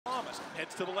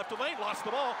heads to the left of the lane, lost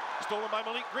the ball, stolen by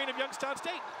Malik Green of Youngstown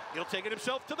State. He'll take it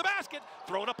himself to the basket,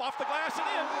 thrown up off the glass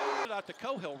and in. Out to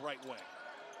Cohill, right wing.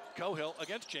 Cohill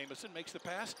against Jamison, makes the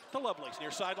pass to Lovelace,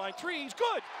 near sideline threes,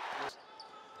 good!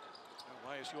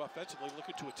 YSU offensively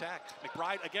looking to attack.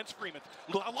 McBride against Freeman,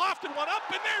 lofted one up,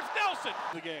 and there's Nelson!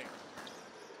 The game.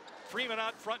 Freeman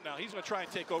out front now, he's gonna try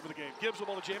and take over the game. Gives the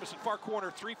ball to Jamison, far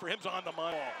corner, three for him's on the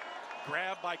money.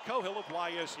 Grabbed by Cohill of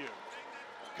YSU.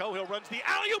 Cohill runs the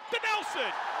alley-oop to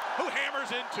Nelson, who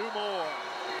hammers in two more.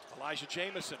 Elijah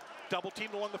Jamison, double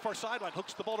teamed along the far sideline,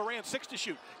 hooks the ball to Rand, 6 to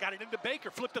shoot. Got it into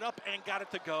Baker, flipped it up and got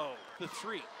it to go. The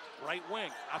three, right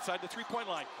wing, outside the three-point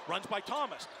line, runs by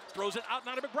Thomas, throws it out and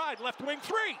out of McBride, left wing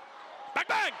three, bang,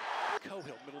 bang!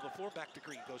 Cohill, middle of the floor, back to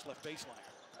Green, goes left baseline.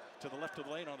 To the left of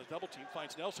the lane on the double team,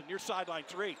 finds Nelson, near sideline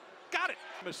three, got it!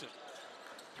 Jamison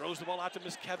throws the ball out to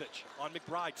Miskevich on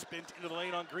McBride, spins into the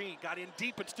lane on Green, got in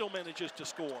deep and still manages to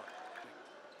score.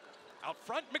 Out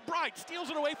front, McBride steals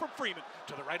it away from Freeman.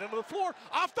 To the right end of the floor,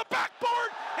 off the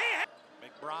backboard.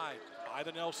 McBride by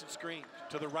the Nelson screen.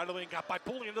 To the right of the lane, got by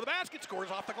Pullian into the basket, scores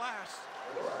off the glass.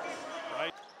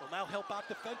 Right, will now help out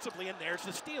defensively, and there's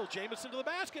the steal. Jamison to the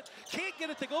basket, can't get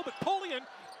it to go, but Pullian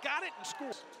got it and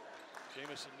scores.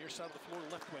 Jamison near side of the floor,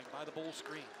 left wing by the Bull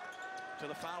screen. To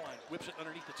the foul line, whips it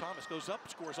underneath to Thomas, goes up,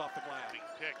 scores off the glass.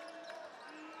 Pick.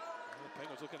 The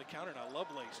Penguins looking to counter now.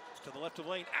 Lovelace to the left of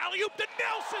the lane. Alley-oop to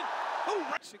Nelson!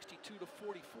 62 to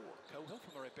 44. Cohill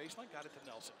from the right baseline, got it to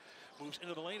Nelson. Moves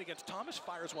into the lane against Thomas,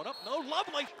 fires one up. No,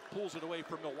 Lovelace pulls it away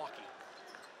from Milwaukee.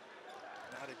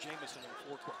 Now to Jamison in the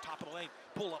forecourt, top of the lane.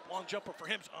 Pull up, long jumper for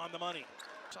him on the money.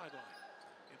 Sideline,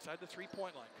 inside the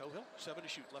three-point line. Cohill, 7 to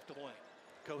shoot, left of the lane.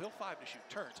 Cohill, 5 to shoot,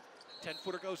 turns.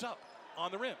 10-footer goes up,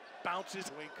 on the rim.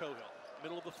 Bounces, Wayne Cohill,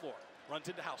 middle of the floor. Runs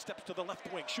into house, steps to the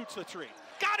left wing, shoots the three.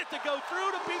 Got it to go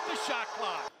through to beat the shot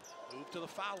clock. Move to the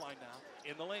foul line now.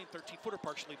 In the lane, 13-footer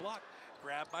partially blocked.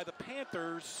 Grabbed by the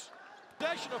Panthers.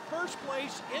 Possession of first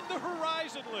place in the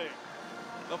Horizon League.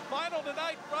 The final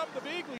tonight from the Big League.